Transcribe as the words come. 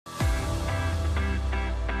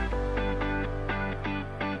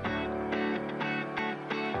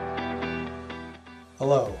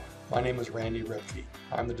Hello, my name is Randy Ripke.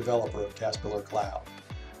 I'm the developer of TASbiller Cloud.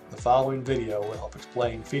 The following video will help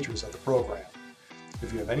explain features of the program.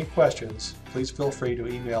 If you have any questions, please feel free to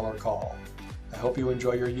email or call. I hope you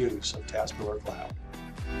enjoy your use of TASbiller Cloud.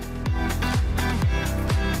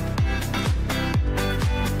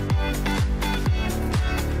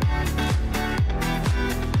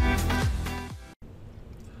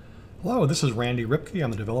 Hello, this is Randy Ripke. I'm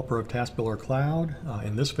the developer of TASbiller Cloud.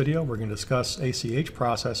 In this video, we're going to discuss ACH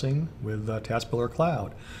processing with TASbiller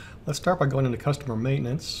Cloud. Let's start by going into customer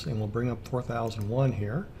maintenance, and we'll bring up 4001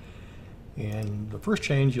 here. And the first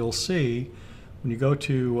change you'll see when you go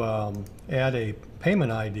to add a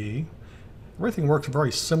payment ID, everything works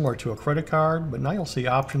very similar to a credit card, but now you'll see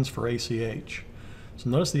options for ACH. So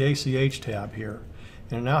notice the ACH tab here,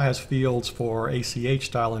 and it now has fields for ACH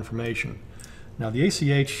style information. Now the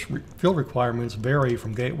ACH field requirements vary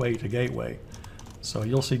from gateway to gateway. So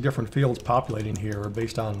you'll see different fields populating here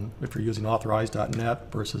based on if you're using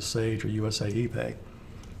authorized.net versus Sage or USA ePay.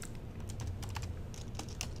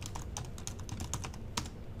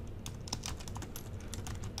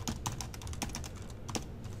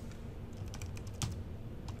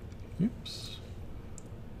 Oops.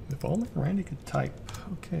 If only Randy could type.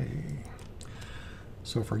 Okay.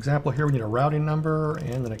 So for example, here we need a routing number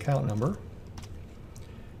and an account number,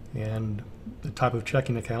 and the type of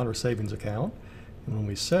checking account or savings account. And when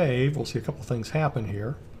we save, we'll see a couple things happen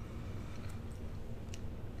here.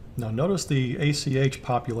 Now notice the ACH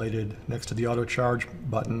populated next to the auto charge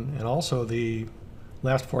button, and also the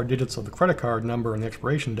last 4 digits of the credit card number and the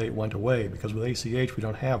expiration date went away, because with ACH we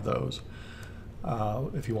don't have those.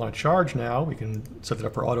 If you want to charge now, we can set it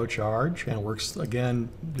up for auto charge, and it works again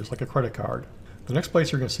just like a credit card. The next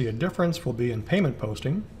place you're going to see a difference will be in payment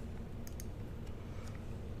posting.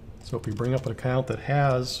 So if we bring up an account that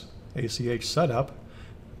has ACH set up,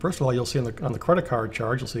 first of all, you'll see on the credit card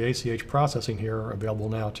charge, you'll see ACH processing here available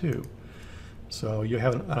now too. So you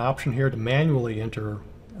have an option here to manually enter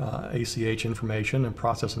ACH information and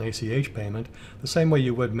process an ACH payment the same way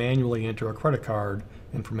you would manually enter a credit card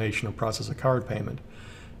information and process a card payment.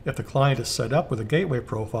 If the client is set up with a gateway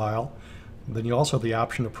profile, then you also have the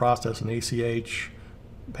option to process an ACH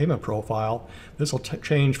payment profile. This will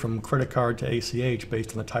change from credit card to ACH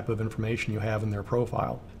based on the type of information you have in their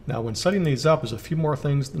profile. Now when setting these up, there's a few more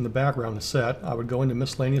things in the background to set. I would go into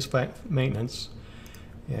miscellaneous maintenance,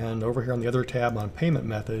 and over here on the other tab on payment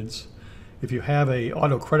methods, if you have a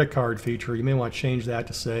auto credit card feature, you may want to change that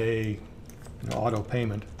to say auto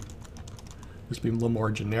payment. Just be a little more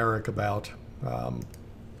generic about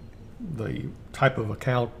the type of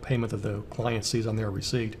account payment that the client sees on their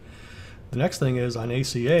receipt. The next thing is on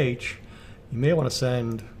ACH, you may want to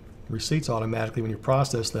send receipts automatically when you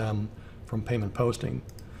process them from payment posting.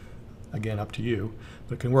 Again, up to you,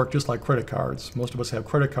 but it can work just like credit cards. Most of us have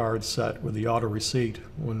credit cards set with the auto receipt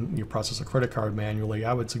when you process a credit card manually.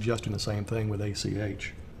 I would suggest doing the same thing with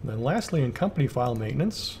ACH. Then lastly, in company file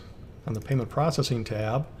maintenance, on the payment processing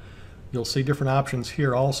tab, you'll see different options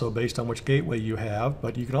here also based on which gateway you have,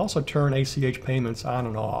 but you can also turn ACH payments on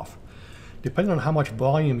and off. Depending on how much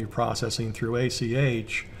volume you're processing through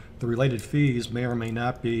ACH, the related fees may or may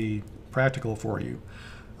not be practical for you.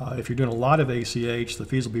 If you're doing a lot of ACH, the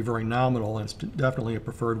fees will be very nominal, and it's definitely a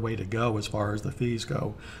preferred way to go as far as the fees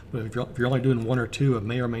go. But if you're only doing 1 or 2, it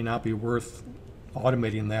may or may not be worth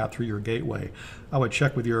automating that through your gateway. I would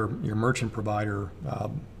check with your merchant provider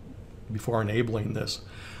before enabling this.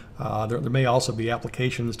 There may also be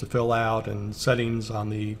applications to fill out and settings on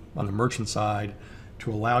the merchant side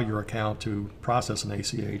to allow your account to process an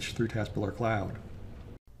ACH through TASbiller Cloud.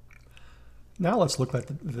 Now let's look at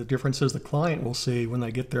the differences the client will see when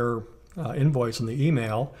they get their invoice in the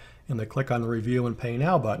email and they click on the Review and Pay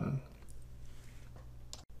Now button.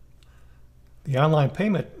 The online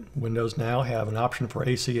payment windows now have an option for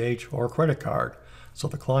ACH or credit card. So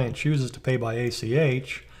if the client chooses to pay by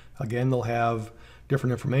ACH, again they'll have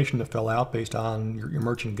different information to fill out based on your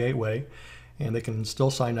merchant gateway, and they can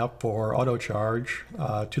still sign up for auto charge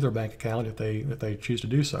to their bank account if they choose to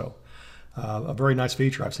do so. A very nice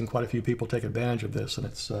feature. I've seen quite a few people take advantage of this, and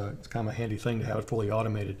it's kind of a handy thing to have it fully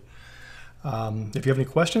automated. If you have any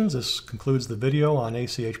questions, this concludes the video on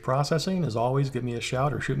ACH processing. As always, give me a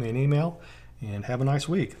shout or shoot me an email, and have a nice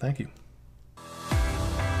week. Thank you.